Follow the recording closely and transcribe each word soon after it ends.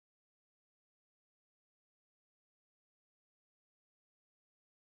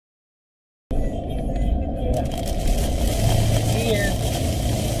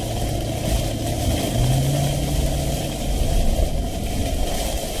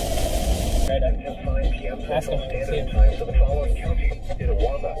Ask him.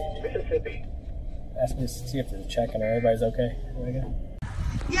 Ask me to see if they're checking or everybody's okay.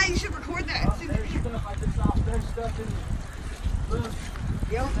 Yeah, you should record that. There's stuff I just saw. There's stuff in the book.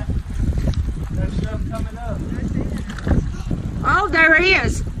 Yep. There's stuff coming up. Oh, there he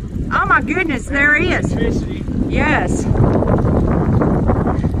is. Oh my goodness, there he is. Yes.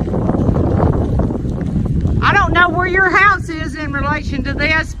 I don't know where your house is in relation to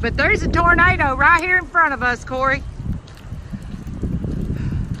this, but there's a tornado right here in front of us, Corey.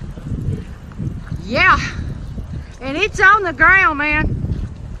 Yeah. And it's on the ground, man.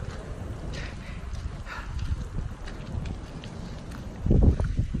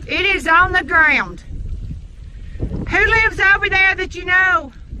 It is on the ground. Who lives over there that you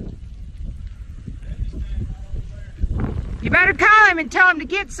know? You better call him and tell him to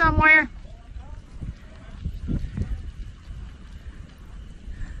get somewhere.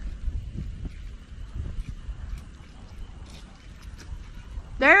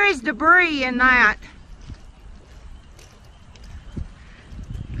 There is debris in that.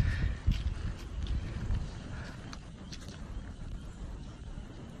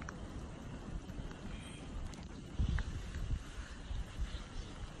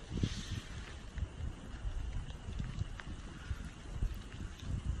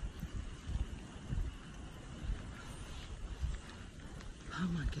 Oh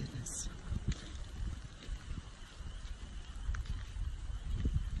my goodness.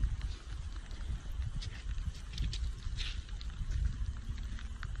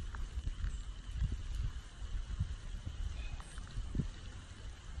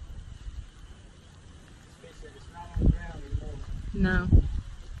 No.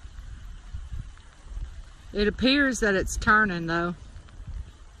 It appears that it's turning though.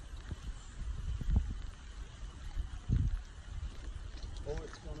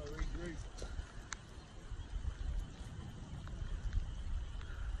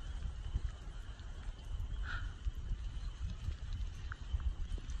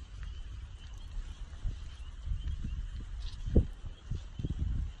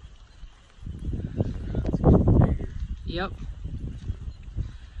 Yep.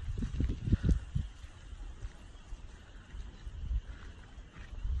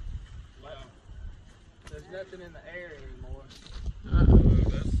 Wow. There's nothing in the air anymore. That's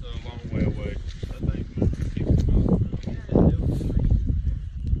a long way away. I think maybe 50 miles an hour.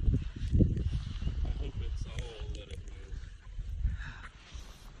 I hope it's all that it was.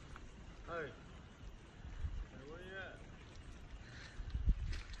 Hey. Hey, where you at?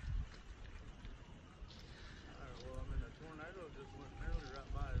 Well, I mean, a tornado just went nearly right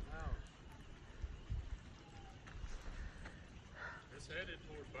by his house. It's headed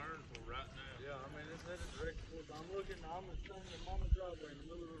toward Burnsville right now. Yeah, I mean, it's headed directly towards. I'm standing on the driveway in the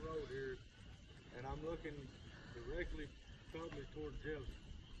middle of the road here, and I'm looking directly, probably toward Jefferson.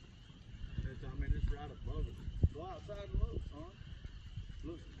 And I mean, it's right above us. Go outside and look, son.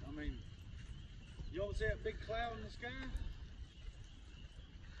 Look, I mean, you ever see that big cloud in the sky?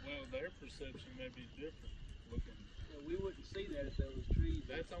 Well, their perception may be different. Looking. Well, we wouldn't see that if there was trees.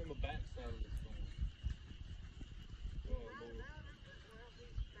 That's on the back side of the storm. Oh, Lord.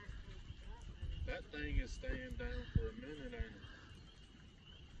 That thing is staying down for a minute, ain't it?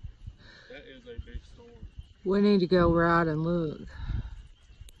 That is a big storm. We need to go right and look.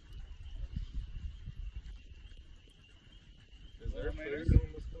 Is there food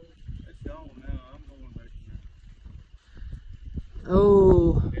on the storm? It's gone now. I'm going back there.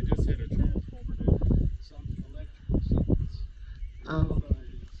 Oh. It just hit a transformer, didn't it? Something electrical, something's. Oh.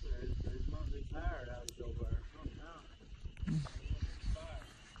 There's might be power outage over there.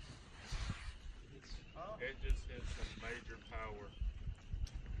 It just hit some major power.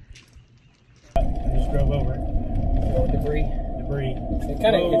 I just drove over it. Oh, debris. It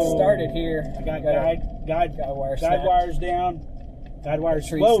started here. I got guide wires down. Guide wires.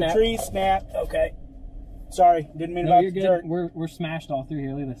 Whoa, tree snapped. Okay. Sorry, didn't mean No, about you're the good. dirt. We're smashed all through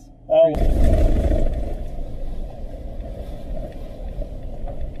here. Look at this. Oh.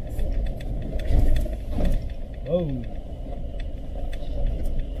 Whoa.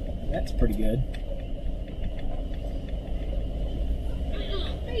 That's pretty good.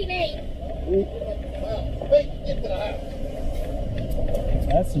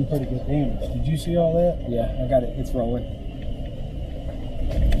 That's some pretty good damage. Did you see all that? Yeah, I got it. It's rolling.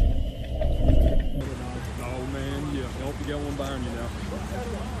 Oh man, yeah. I hope you got one behind you now.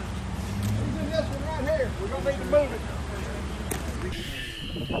 This one right here. We're gonna need to move it.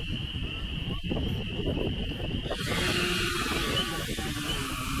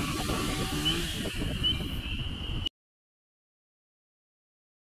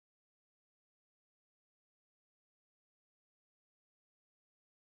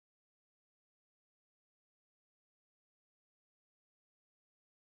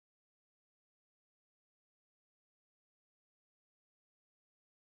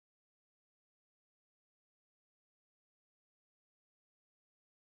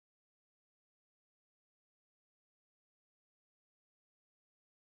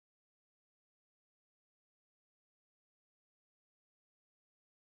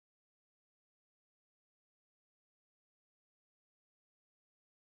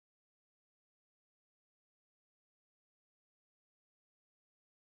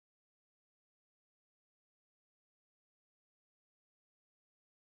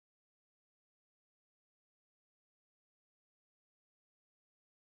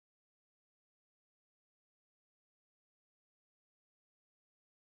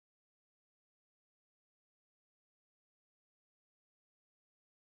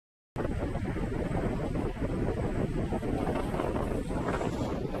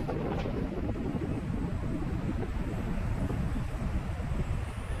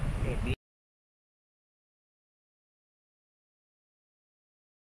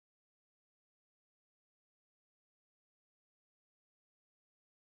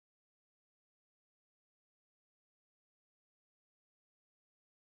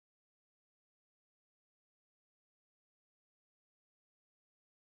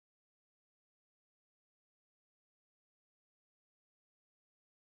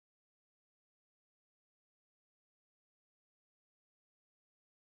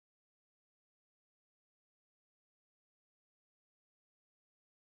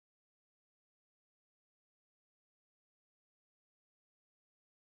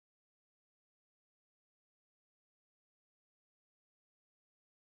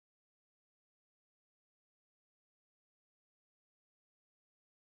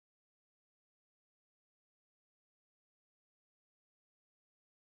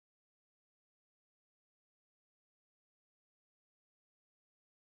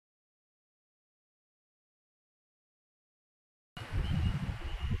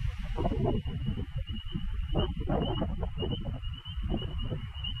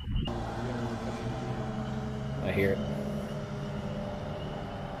 I hear it.